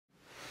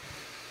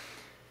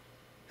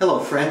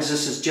friends,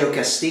 this is Joe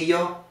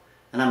Castillo,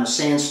 and I'm a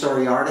sand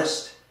story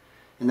artist.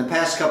 In the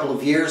past couple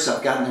of years,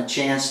 I've gotten a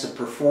chance to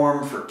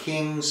perform for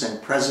kings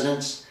and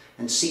presidents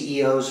and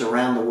CEOs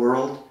around the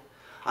world.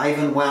 I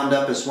even wound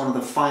up as one of the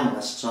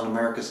finalists on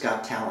America's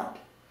Got Talent.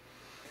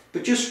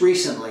 But just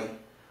recently,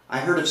 I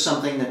heard of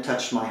something that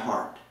touched my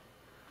heart.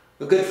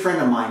 A good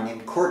friend of mine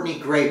named Courtney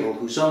Grable,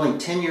 who's only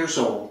 10 years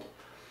old,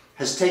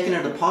 has taken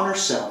it upon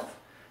herself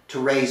to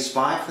raise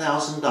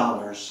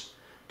 $5,000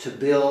 to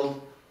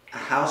build a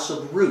house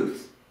of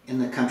Ruth in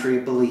the country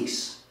of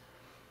Belize.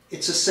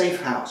 It's a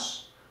safe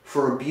house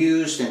for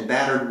abused and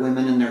battered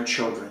women and their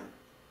children.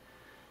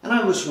 And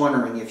I was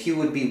wondering if you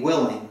would be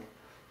willing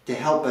to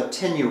help a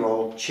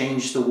 10-year-old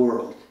change the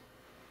world.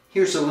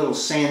 Here's a little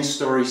sand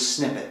story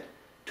snippet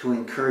to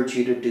encourage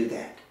you to do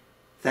that.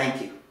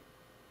 Thank you.